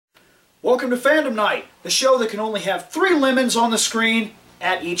Welcome to Fandom Knight, the show that can only have 3 lemons on the screen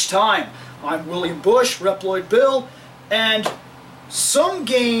at each time. I'm William Bush, Reploid Bill, and some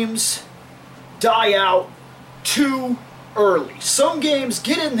games die out too early. Some games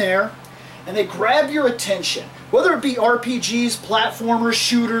get in there and they grab your attention. Whether it be RPGs, platformers,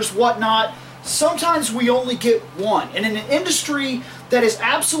 shooters, whatnot, sometimes we only get one. And in an industry that is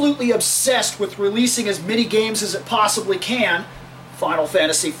absolutely obsessed with releasing as many games as it possibly can, Final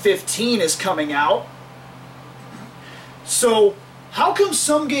Fantasy 15 is coming out. So, how come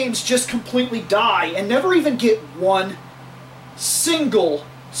some games just completely die and never even get one single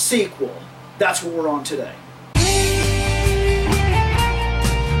sequel? That's what we're on today.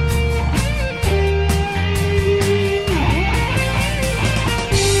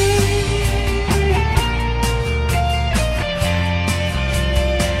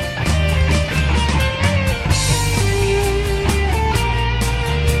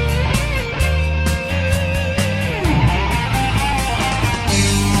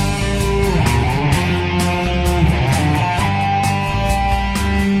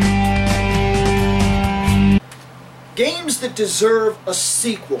 Games that deserve a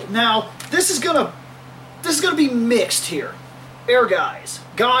sequel. Now, this is gonna be mixed here. Air guys,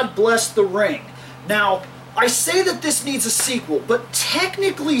 God bless the ring. Now, I say that this needs a sequel, but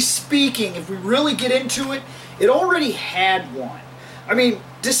technically speaking, if we really get into it, it already had one. I mean,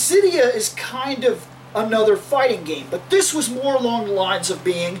 Dissidia is kind of another fighting game, but this was more along the lines of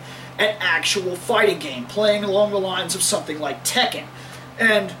being an actual fighting game, playing along the lines of something like Tekken.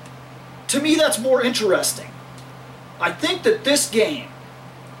 And to me, that's more interesting. I think that this game,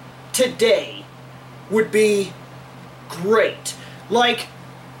 today, would be great. Like,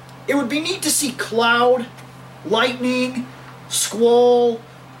 it would be neat to see Cloud, Lightning, Squall,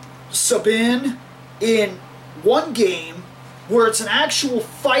 Sabin in one game where it's an actual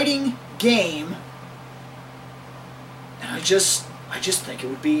fighting game. And I just think it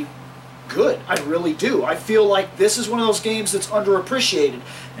would be good. I really do. I feel like this is one of those games that's underappreciated.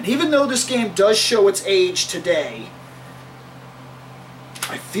 And even though this game does show its age today,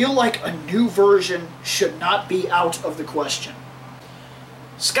 I feel like a new version should not be out of the question.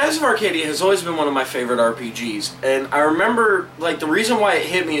 Skies of Arcadia has always been one of my favorite RPGs, and I remember, like, the reason why it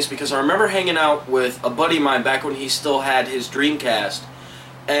hit me is because I remember hanging out with a buddy of mine back when he still had his Dreamcast,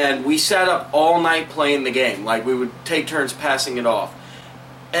 and we sat up all night playing the game. Like, we would take turns passing it off.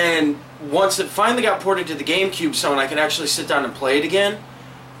 And once it finally got ported to the GameCube so I could actually sit down and play it again,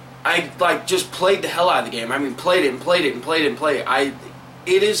 I, like, just played the hell out of the game. I mean, played it and played it and played it and played it.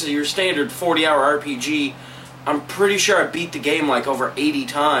 It is your standard 40-hour RPG. I'm pretty sure I beat the game like over 80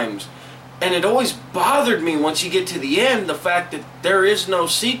 times. And it always bothered me once you get to the end, the fact that there is no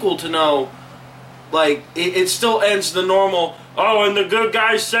sequel to know. Like, it still ends the normal, oh, and the good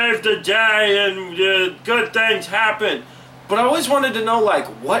guys saved the day and good things happen. But I always wanted to know, like,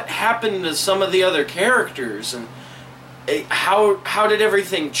 what happened to some of the other characters and how did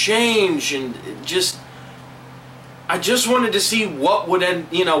everything change, and I just wanted to see what would end,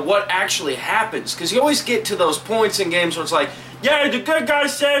 what actually happens. Because you always get to those points in games where it's like, yay, the good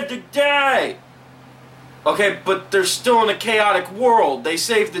guys saved the day! Okay, but they're still in a chaotic world. They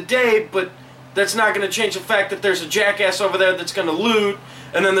saved the day, but that's not going to change the fact that there's a jackass over there that's going to loot,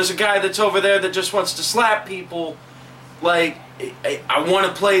 and then there's a guy that's over there that just wants to slap people. Like, I want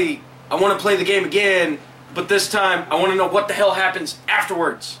to play the game again, but this time I want to know what the hell happens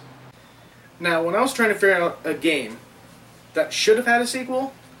afterwards. Now, when I was trying to figure out a game that should have had a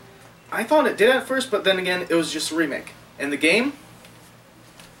sequel, I thought it did at first, but then again, it was just a remake. And the game?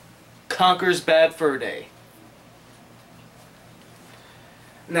 Conker's Bad Fur Day.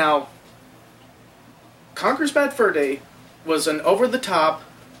 Now, Conker's Bad Fur Day was an over-the-top,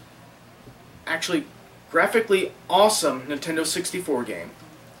 actually graphically awesome Nintendo 64 game.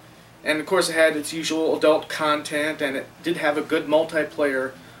 And of course it had its usual adult content, and it did have a good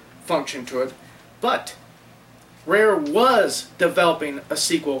multiplayer function to it, but Rare was developing a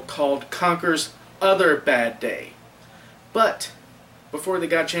sequel called Conker's Other Bad Day. But before they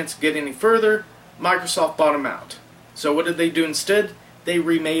got a chance to get any further, Microsoft bought them out. So what did they do instead? They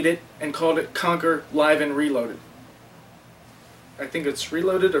remade it and called it Conker Live and Reloaded. I think it's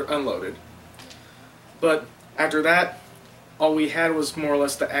Reloaded or Unloaded. But after that, all we had was more or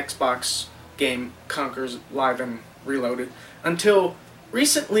less the Xbox game Conker's Live and Reloaded, until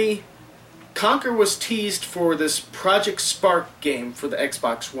recently, Conker was teased for this Project Spark game for the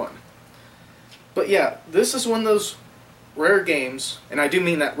Xbox One. But yeah, this is one of those rare games, and I do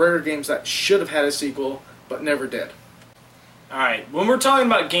mean that rare games that should have had a sequel, but never did. Alright, when we're talking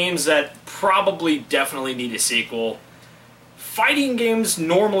about games that probably definitely need a sequel, fighting games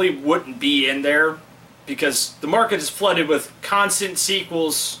normally wouldn't be in there because the market is flooded with constant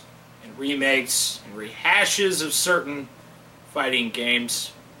sequels and remakes and rehashes of certain fighting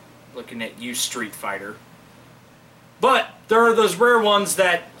games. Looking at you, Street Fighter. But there are those rare ones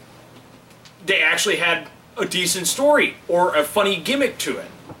that they actually had a decent story or a funny gimmick to it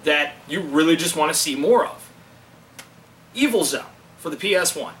that you really just want to see more of. Evil Zone for the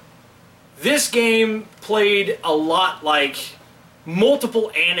PS1. This game played a lot like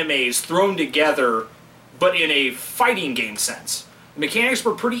multiple animes thrown together, but in a fighting game sense. The mechanics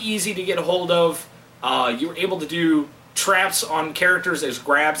were pretty easy to get a hold of. You were able to do traps on characters as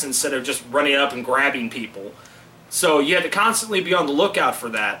grabs instead of just running up and grabbing people. So you had to constantly be on the lookout for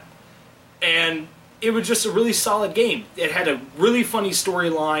that. And it was just a really solid game. It had a really funny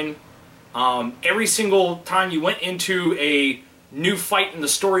storyline. Every single time you went into a new fight in the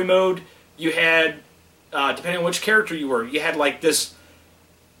story mode, you had, depending on which character you were, you had like this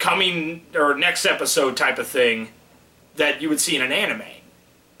coming or next episode type of thing that you would see in an anime.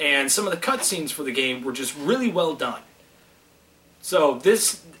 And some of the cutscenes for the game were just really well done. So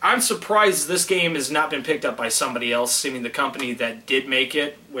I'm surprised this game has not been picked up by somebody else, seeming the company that did make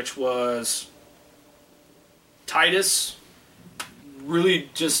it, which was Titus,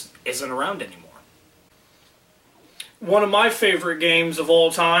 really just isn't around anymore. One of my favorite games of all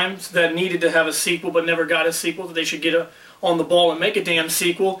time that needed to have a sequel but never got a sequel, that they should get on the ball and make a damn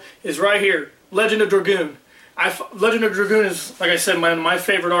sequel, is right here, Legend of Dragoon. Legend of Dragoon is, like I said, one of my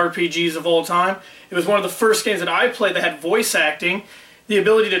favorite RPGs of all time. It was one of the first games that I played that had voice acting, the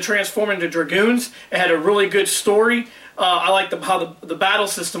ability to transform into dragoons. It had a really good story. I liked how the battle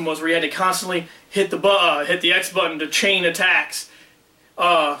system was, where you had to constantly hit the X button to chain attacks.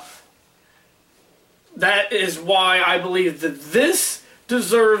 That is why I believe that this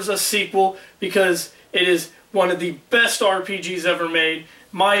deserves a sequel, because it is one of the best RPGs ever made.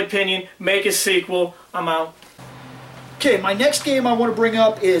 My opinion, make a sequel. I'm out. Okay, my next game I want to bring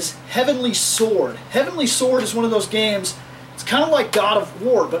up is Heavenly Sword. Heavenly Sword is one of those games, it's kind of like God of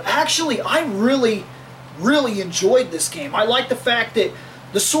War, but actually I really enjoyed this game. I like the fact that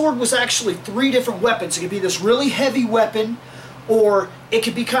the sword was actually 3 different weapons. It could be this really heavy weapon, or it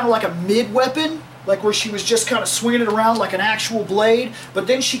could be kind of like a mid-weapon, like where she was just kind of swinging it around like an actual blade, but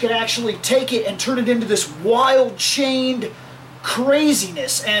then she could actually take it and turn it into this wild chained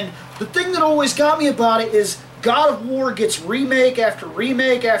craziness. And the thing that always got me about it is God of War gets remake after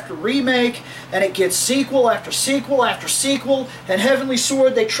remake after remake, and it gets sequel after sequel after sequel, and Heavenly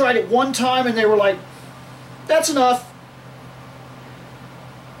Sword, they tried it one time and they were like, that's enough.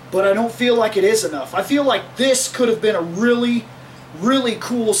 But I don't feel like it is enough. I feel like this could have been a really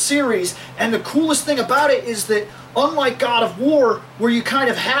cool series, and the coolest thing about it is that unlike God of War, where you kind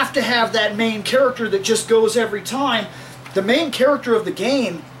of have to have that main character that just goes every time, the main character of the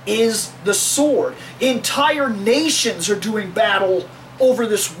game is the sword. Entire nations are doing battle over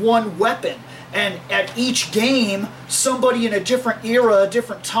this one weapon, and at each game somebody in a different era, a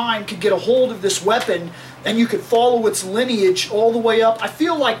different time could get a hold of this weapon, and you could follow its lineage all the way up. I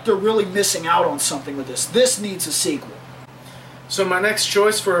feel like they're really missing out on something with this. This needs a sequel. So my next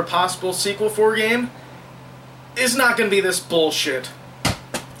choice for a possible sequel for a game is not going to be this bullshit.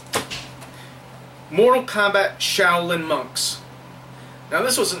 Mortal Kombat Shaolin Monks. Now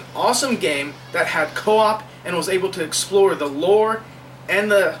this was an awesome game that had co-op and was able to explore the lore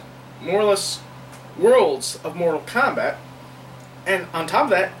and the more or less worlds of Mortal Kombat. And on top of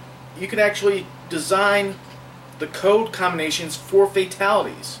that, you could actually design the code combinations for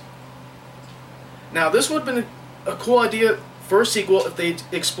fatalities. Now this would have been a cool idea for a sequel if they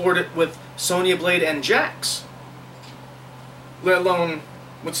explored it with Sonya Blade and Jax, let alone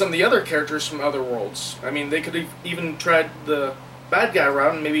with some of the other characters from other worlds. I mean, they could have even tried the bad guy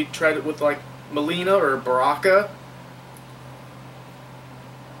route and maybe tried it with like Melina or Baraka.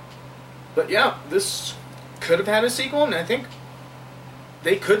 But yeah, this could have had a sequel, and I think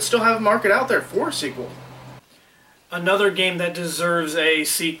they could still have a market out there for a sequel. Another game that deserves a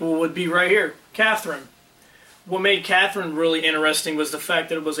sequel would be right here, Catherine. What made Catherine really interesting was the fact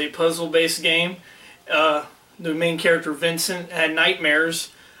that it was a puzzle-based game. The main character, Vincent, had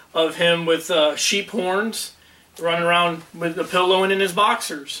nightmares of him with sheep horns, running around with a pillow and in his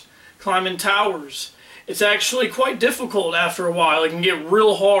boxers, climbing towers. It's actually quite difficult after a while. It can get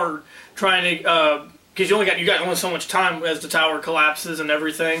real hard trying to, because you got only so much time as the tower collapses and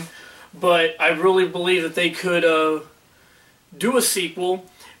everything. But I really believe that they could do a sequel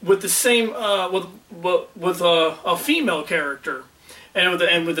with the same with a female character,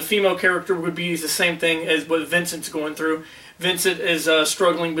 and with the female character would be the same thing as what Vincent's going through. Vincent is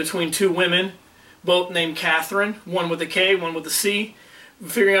struggling between 2 women, both named Catherine, one with a K, one with a C.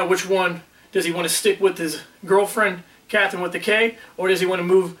 Figuring out which one does he want to stick with his girlfriend, Catherine with the K, or does he want to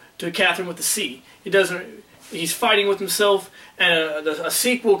move to Catherine with the C? He doesn't. He's fighting with himself, and a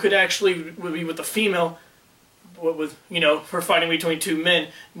sequel could actually would be with a female, with her fighting between two men,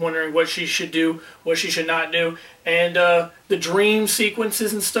 wondering what she should do, what she should not do, and the dream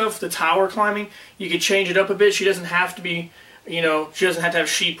sequences and stuff, the tower climbing, you could change it up a bit. She doesn't have to be, she doesn't have to have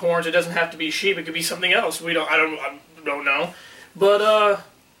sheep horns. It doesn't have to be sheep. It could be something else. I don't know, but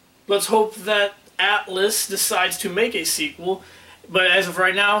let's hope that Atlas decides to make a sequel. But as of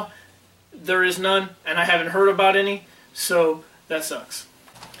right now, there is none, and I haven't heard about any, so that sucks.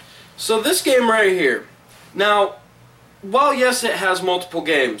 So this game right here. Now, while yes, it has multiple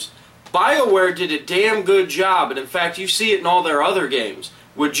games, BioWare did a damn good job, and in fact, you see it in all their other games.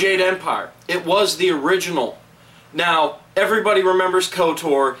 With Jade Empire, it was the original. Now, everybody remembers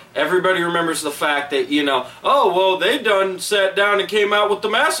KOTOR, everybody remembers the fact that, oh, well, they done sat down and came out with the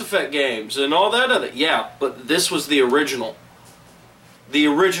Mass Effect games and all that other. Yeah, but this was the original. The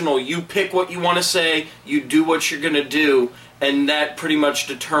original, you pick what you want to say, you do what you're going to do, and that pretty much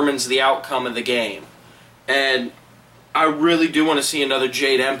determines the outcome of the game. And I really do want to see another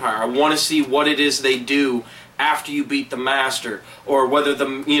Jade Empire. I want to see what it is they do after you beat the Master, or whether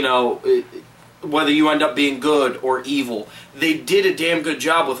whether you end up being good or evil. They did a damn good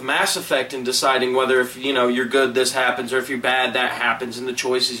job with Mass Effect in deciding whether if you're good, this happens, or if you're bad, that happens, and the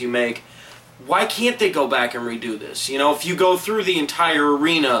choices you make. Why can't they go back and redo this? If you go through the entire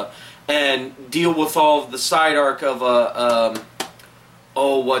arena and deal with all of the side arc of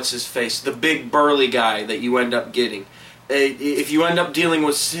what's his face? The big burly guy that you end up getting. If you end up dealing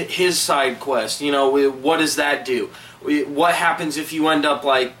with his side quest, what does that do? What happens if you end up,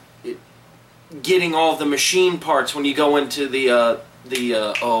 getting all of the machine parts when you go into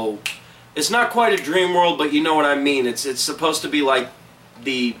it's not quite a dream world, but you know what I mean. It's supposed to be like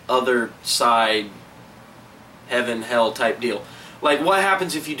the other side, heaven, hell type deal. What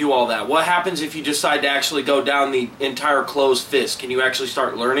happens if you do all that? What happens if you decide to actually go down the entire closed fist? Can you actually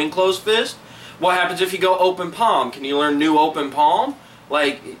start learning closed fist? What happens if you go open palm? Can you learn new open palm?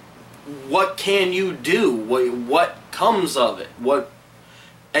 What can you do? What comes of it?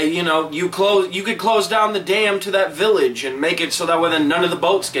 You could close down the dam to that village and make it so that way then none of the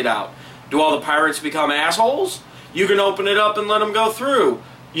boats get out. Do all the pirates become assholes? You can open it up and let them go through.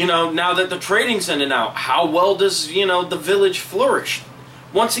 Now that the trading's in and out, how well does, the village flourish?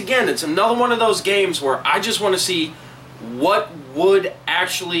 Once again, it's another one of those games where I just want to see what would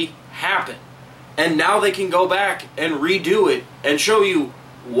actually happen. And now they can go back and redo it and show you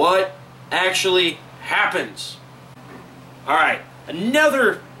what actually happens. Alright,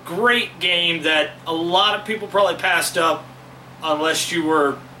 another great game that a lot of people probably passed up unless you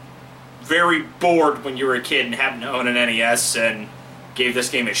were very bored when you were a kid and happened to own an NES and gave this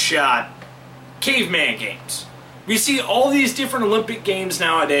game a shot. Caveman games. We see all these different Olympic games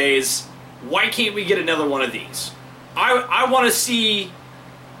nowadays. Why can't we get another one of these? I want to see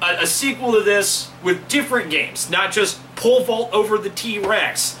a sequel to this with different games, not just pole vault over the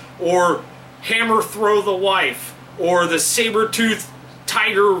T-Rex, or hammer throw the wife, or the saber-toothed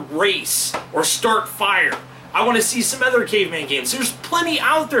tiger race, or start fire. I want to see some other caveman games. There's plenty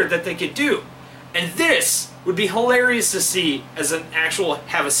out there that they could do. And this would be hilarious to see as an actual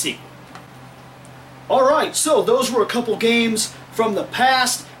have a sequel. Alright, so those were a couple games from the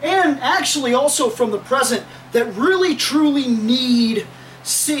past, and actually also from the present, that really truly need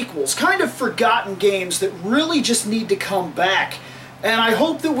sequels. Kind of forgotten games that really just need to come back. And I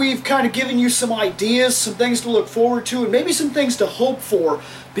hope that we've kind of given you some ideas, some things to look forward to, and maybe some things to hope for,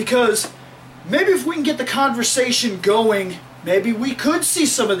 because maybe if we can get the conversation going, maybe we could see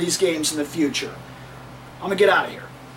some of these games in the future. I'm going to get out of here.